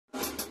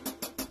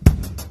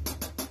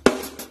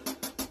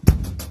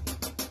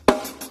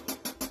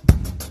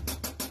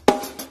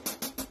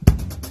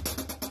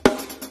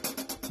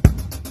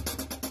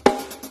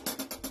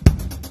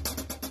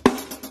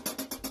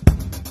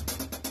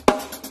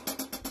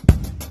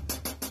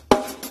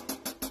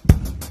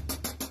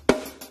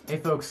Hey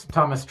folks,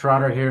 Thomas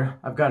Trotter here.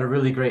 I've got a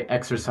really great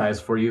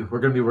exercise for you. We're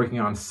going to be working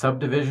on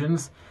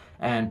subdivisions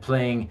and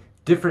playing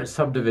different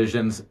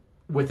subdivisions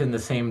within the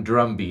same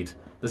drum beat.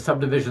 The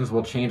subdivisions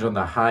will change on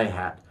the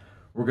hi-hat.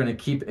 We're going to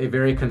keep a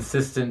very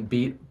consistent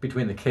beat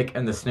between the kick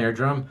and the snare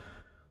drum.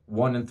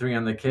 1 and 3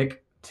 on the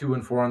kick, 2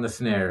 and 4 on the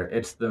snare.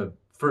 It's the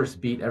first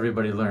beat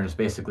everybody learns,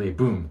 basically.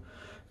 Boom,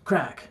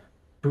 crack,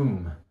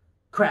 boom,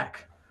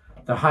 crack.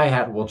 The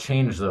hi-hat will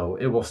change though.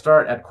 It will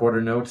start at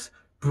quarter notes,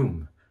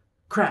 boom,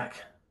 crack,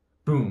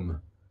 boom,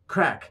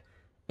 crack,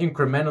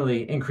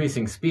 incrementally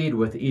increasing speed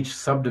with each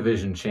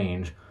subdivision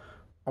change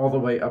all the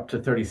way up to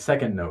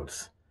 30-second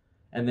notes.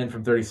 And then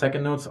from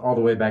 30-second notes all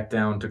the way back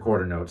down to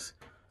quarter notes.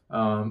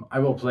 I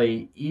will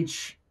play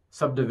each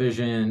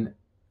subdivision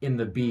in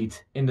the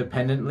beat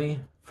independently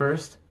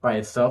first by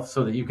itself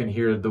so that you can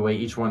hear the way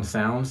each one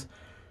sounds.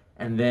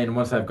 And then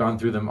once I've gone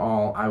through them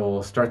all, I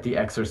will start the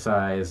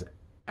exercise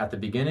at the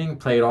beginning,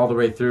 play it all the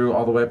way through,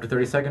 all the way up to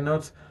 30-second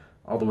notes,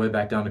 all the way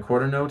back down to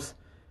quarter notes,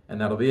 and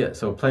that'll be it.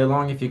 So play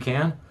along if you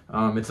can.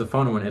 It's a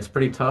fun one. It's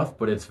pretty tough,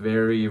 but it's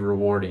very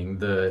rewarding.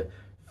 The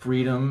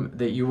freedom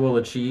that you will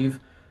achieve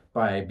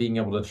by being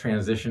able to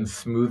transition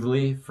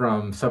smoothly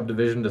from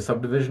subdivision to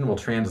subdivision will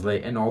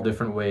translate in all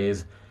different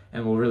ways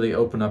and will really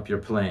open up your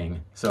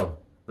playing. So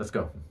let's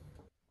go.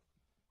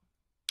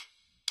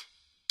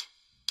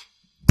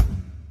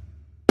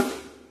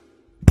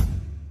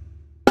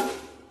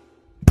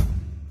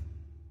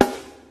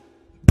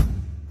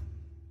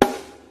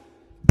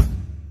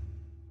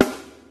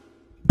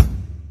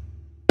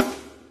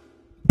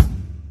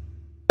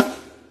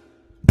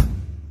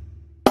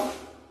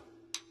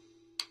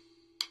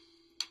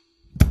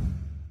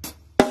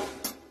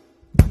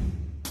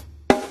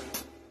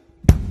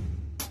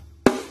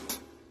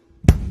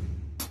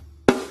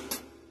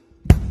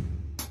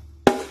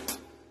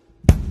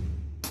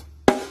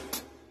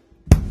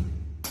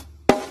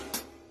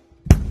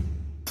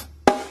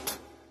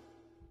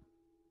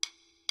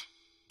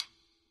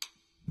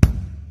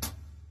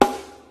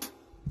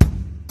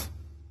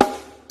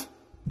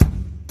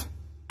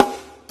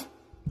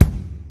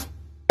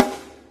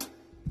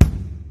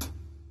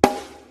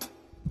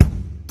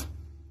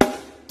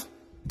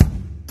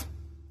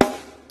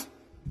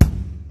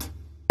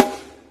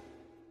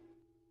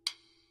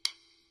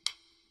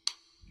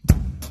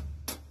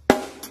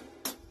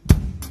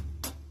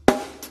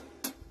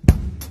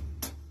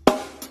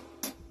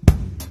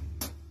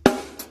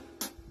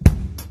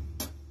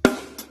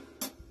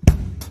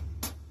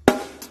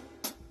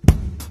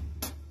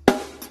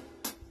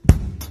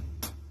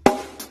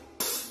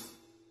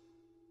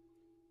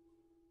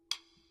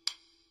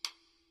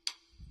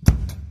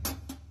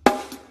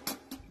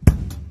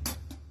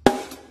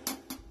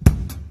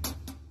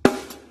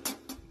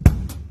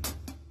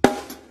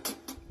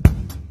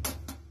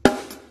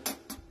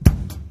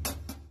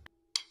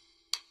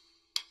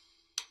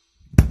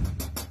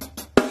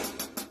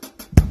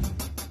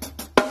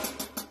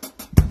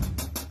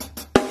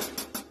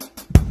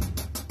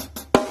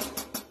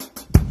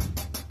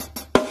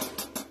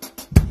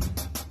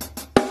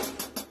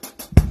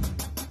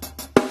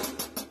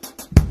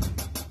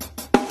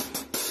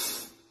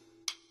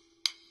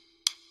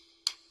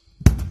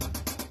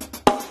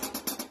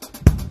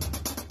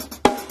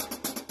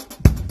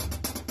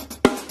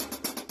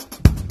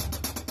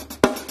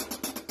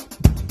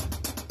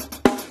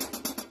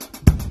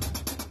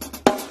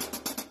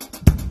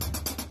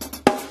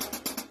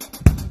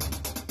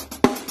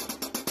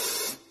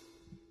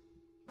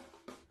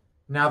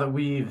 Now that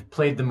we've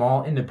played them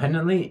all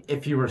independently,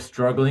 if you were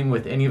struggling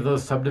with any of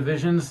those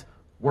subdivisions,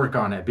 work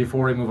on it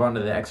before we move on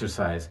to the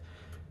exercise.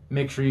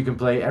 Make sure you can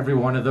play every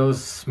one of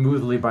those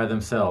smoothly by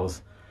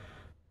themselves.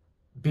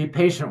 Be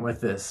patient with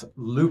this.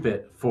 Loop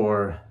it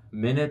for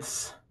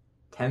minutes,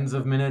 tens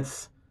of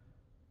minutes,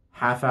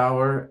 half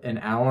hour, an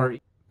hour.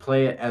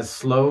 Play it as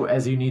slow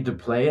as you need to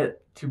play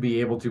it to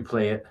be able to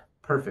play it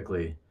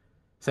perfectly.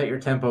 Set your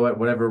tempo at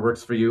whatever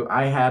works for you.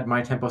 I had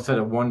my tempo set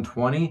at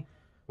 120,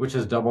 which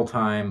is double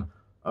time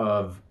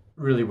of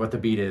really what the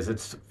beat is.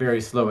 It's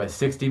very slow at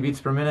 60 beats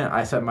per minute.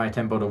 I set my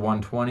tempo to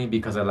 120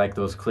 because I like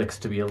those clicks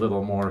to be a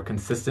little more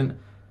consistent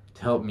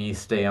to help me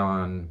stay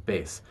on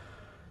bass.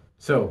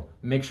 So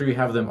make sure you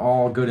have them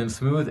all good and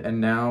smooth, and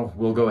now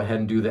we'll go ahead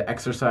and do the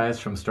exercise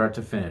from start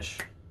to finish.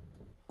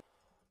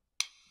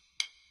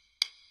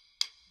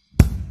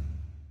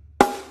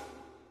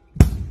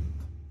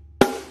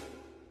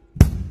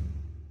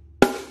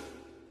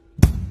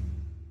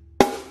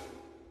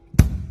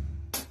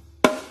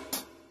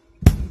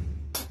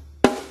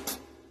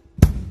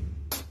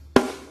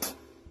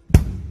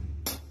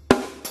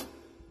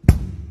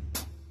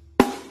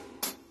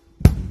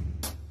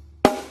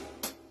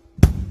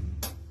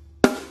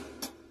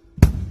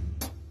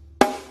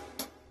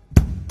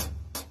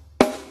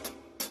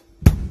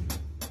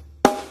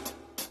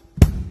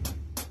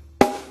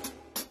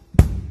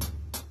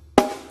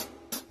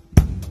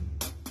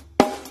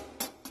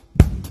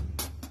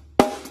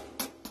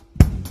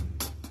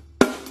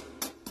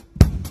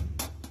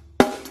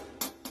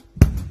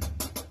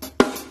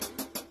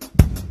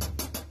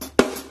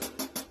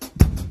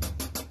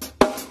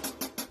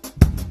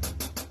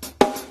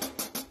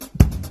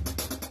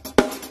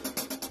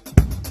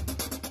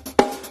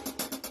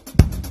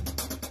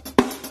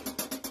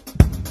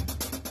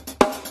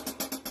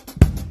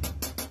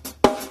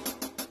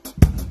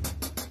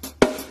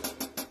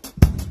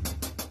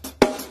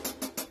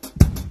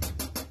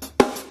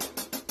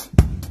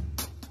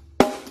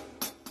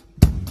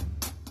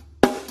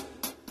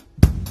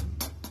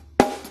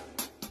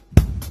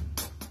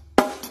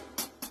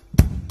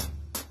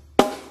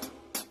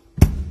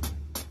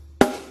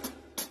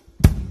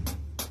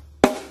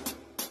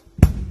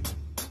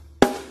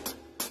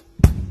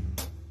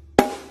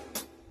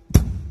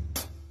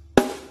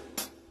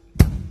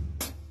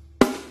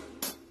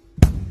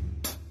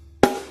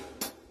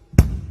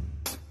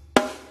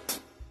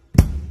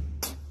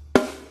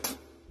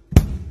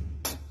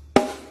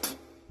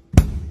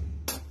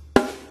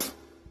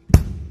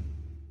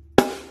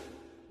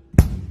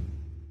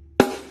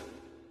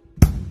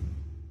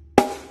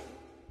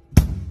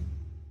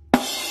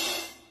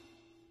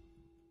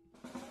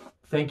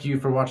 thank you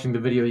for watching the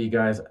video, you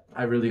guys.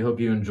 I really hope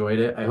you enjoyed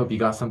it. I hope you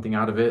got something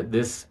out of it.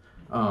 This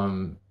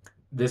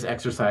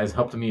exercise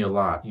helped me a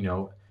lot, you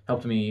know,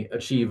 helped me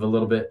achieve a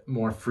little bit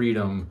more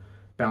freedom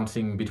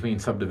bouncing between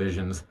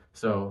subdivisions.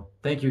 So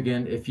thank you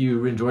again. If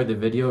you enjoyed the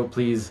video,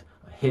 please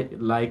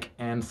hit like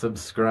and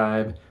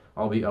subscribe.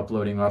 I'll be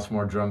uploading lots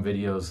more drum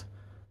videos.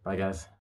 Bye, guys.